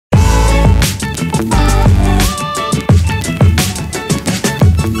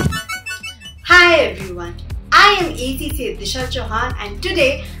ACCA Disha Chauhan, and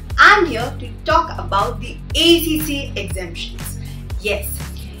today I'm here to talk about the ACCA exemptions. Yes,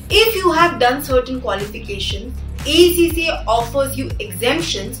 if you have done certain qualifications, ACCA offers you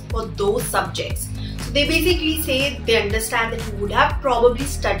exemptions for those subjects. So they basically say they understand that you would have probably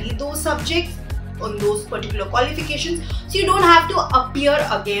studied those subjects on those particular qualifications, so you don't have to appear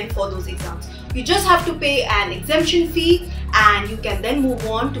again for those exams. You just have to pay an exemption fee and you can then move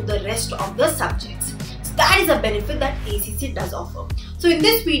on to the rest of the subjects. So that is a benefit that ACCA does offer. So in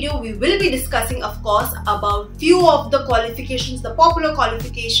this video, we will be discussing, of course, about few of the qualifications, the popular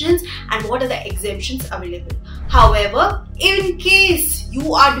qualifications, and what are the exemptions available. However, in case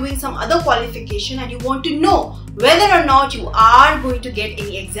you are doing some other qualification and you want to know whether or not you are going to get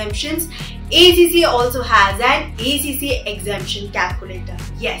any exemptions, ACCA also has an ACCA exemption calculator.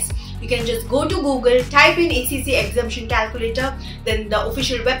 Yes, you can just go to Google, type in ACCA exemption calculator, then the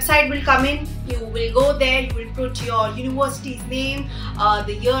official website will come in. You will go there, you will put your university's name,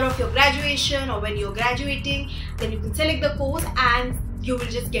 the year of your graduation or when you're graduating, then you can select the course and you will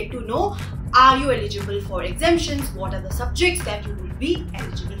just get to know, are you eligible for exemptions, what are the subjects that you will be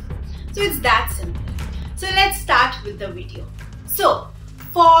eligible for. So it's that simple. So let's start with the video. So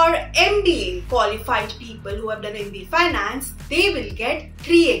for MBA qualified people who have done MBA finance, they will get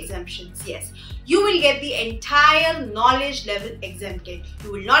 3 exemptions. Yes, you will get the entire knowledge level exempted.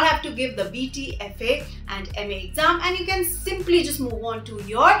 You will not have to give the BT, FA and MA exam, and you can simply just move on to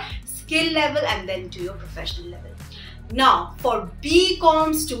your skill level and then to your professional level. Now for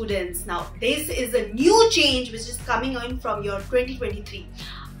BCom students, now this is a new change which is coming in from your 2023.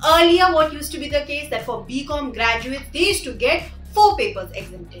 Earlier what used to be the case that for BCom graduates, they used to get 4 papers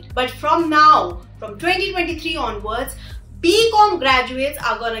exempted. But from now, from 2023 onwards, BCom graduates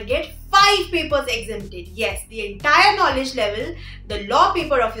are gonna get 5 papers exempted. Yes, the entire knowledge level, the law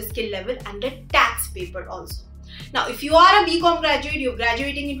paper of your skill level, and the tax paper also. Now, if you are a BCom graduate, you're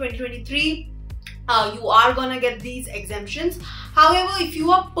graduating in 2023, you are gonna get these exemptions. However, if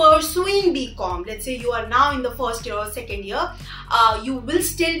you are pursuing BCom, let's say you are now in the first year or second year, you will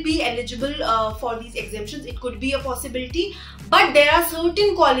still be eligible for these exemptions. It could be a possibility, but there are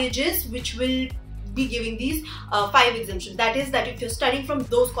certain colleges which will be giving these 5 exemptions. That is that if you're studying from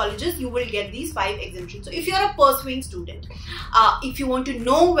those colleges, you will get these 5 exemptions. So if you're a pursuing student, if you want to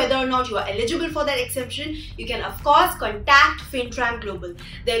know whether or not you are eligible for that exemption, you can of course contact FinTram Global.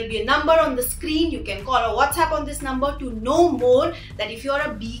 There will be a number on the screen. You can call or WhatsApp on this number to know more that if you're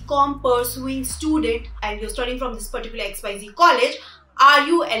a BCom pursuing student and you're studying from this particular XYZ college, are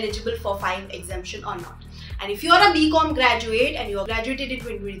you eligible for 5 exemption or not? And if you are a BCom graduate and you are graduated in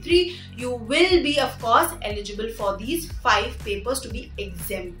 2023, you will be of course eligible for these 5 papers to be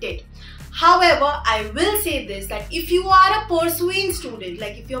exempted. However, I will say this, that if you are a pursuing student,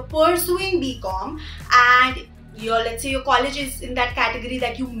 like if you're pursuing BCom and let's say your college is in that category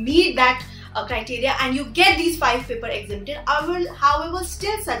that you meet that criteria and you get these 5 paper exempted, I will however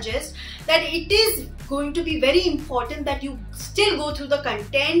still suggest that it is going to be very important that you still go through the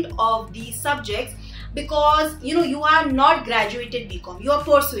content of these subjects, because you are not graduated BCom, you are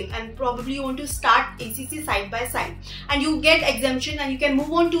pursuing and probably you want to start ACCA side by side, and you get exemption and you can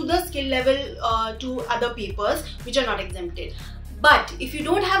move on to the skill level to other papers which are not exempted. But if you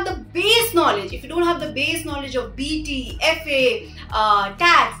don't have the base knowledge, of BT, FA,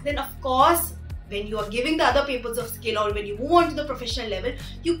 tax, then of course when you are giving the other papers of skill or when you move on to the professional level,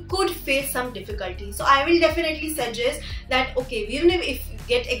 you could face some difficulty. So I will definitely suggest that, okay, even if you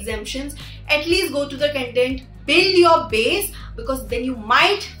get exemptions, at least go to the content, build your base, because then you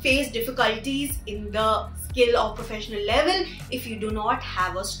might face difficulties in the skill or professional level if you do not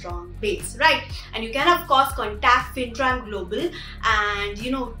have a strong base, right? And you can of course contact FinTram Global and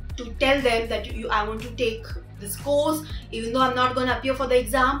to tell them that I want to take this course, even though I'm not going to appear for the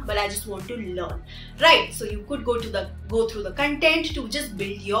exam, but I just want to learn, right? So you could go through the content to just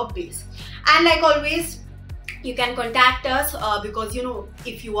build your base. And like always, you can contact us because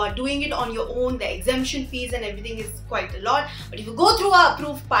if you are doing it on your own, the exemption fees and everything is quite a lot. But if you go through our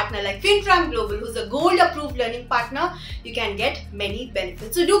approved partner like FinTram Global, who's a gold approved learning partner, you can get many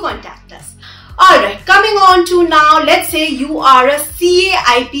benefits. So do contact us. Alright, coming on to now, let's say you are a CA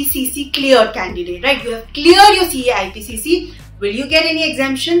IPCC clear candidate, right? You have cleared your CA IPCC. Will you get any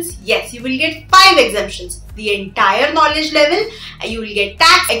exemptions? Yes, you will get 5 exemptions. The entire knowledge level, you will get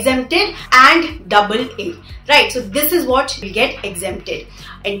tax exempted and AA, right? So this is what you will get exempted.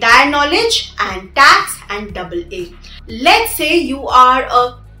 Entire knowledge and tax and AA. Let's say you are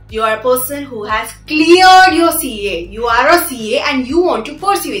a person who has cleared your CA. You are a CA and you want to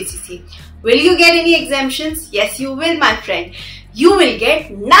pursue ACCA. Will you get any exemptions? Yes, you will, my friend. you will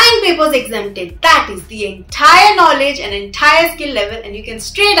get 9 papers exempted. That is the entire knowledge and entire skill level, and you can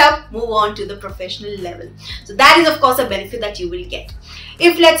straight up move on to the professional level. So that is of course a benefit that you will get.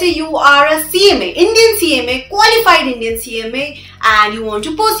 If let's say you are a CMA, Indian CMA, qualified Indian CMA, and you want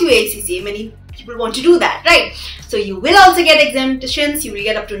to pursue ACCA, many people want to do that, right? So you will also get exemptions. You will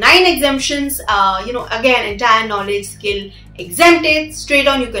get up to 9 exemptions. Again, entire knowledge, skill exempted. Straight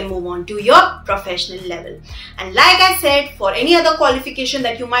on, you can move on to your professional level. And like I said, for any other qualification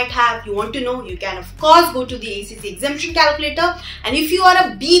that you might have, you want to know, you can of course go to the ACCA exemption calculator. And if you are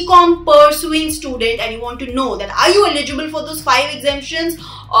a BCom pursuing student and you want to know that are you eligible for those 5 exemptions,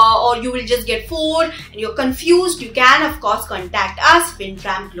 or you will just get 4 and you're confused, you can of course contact us,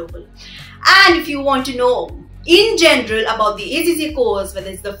 FinTram Global. And if you want to know in general about the ACCA course,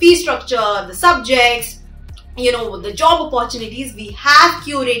 whether it's the fee structure, the subjects, the job opportunities, we have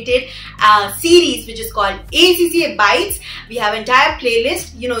curated a series which is called ACCA Bytes. We have entire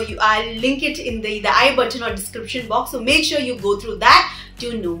playlist. I'll link it in the I button or description box. So make sure you go through that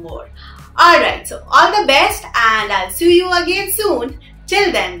to know more. Alright, so all the best, and I'll see you again soon.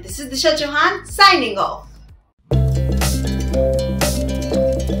 Till then, this is Disha Chauhan signing off.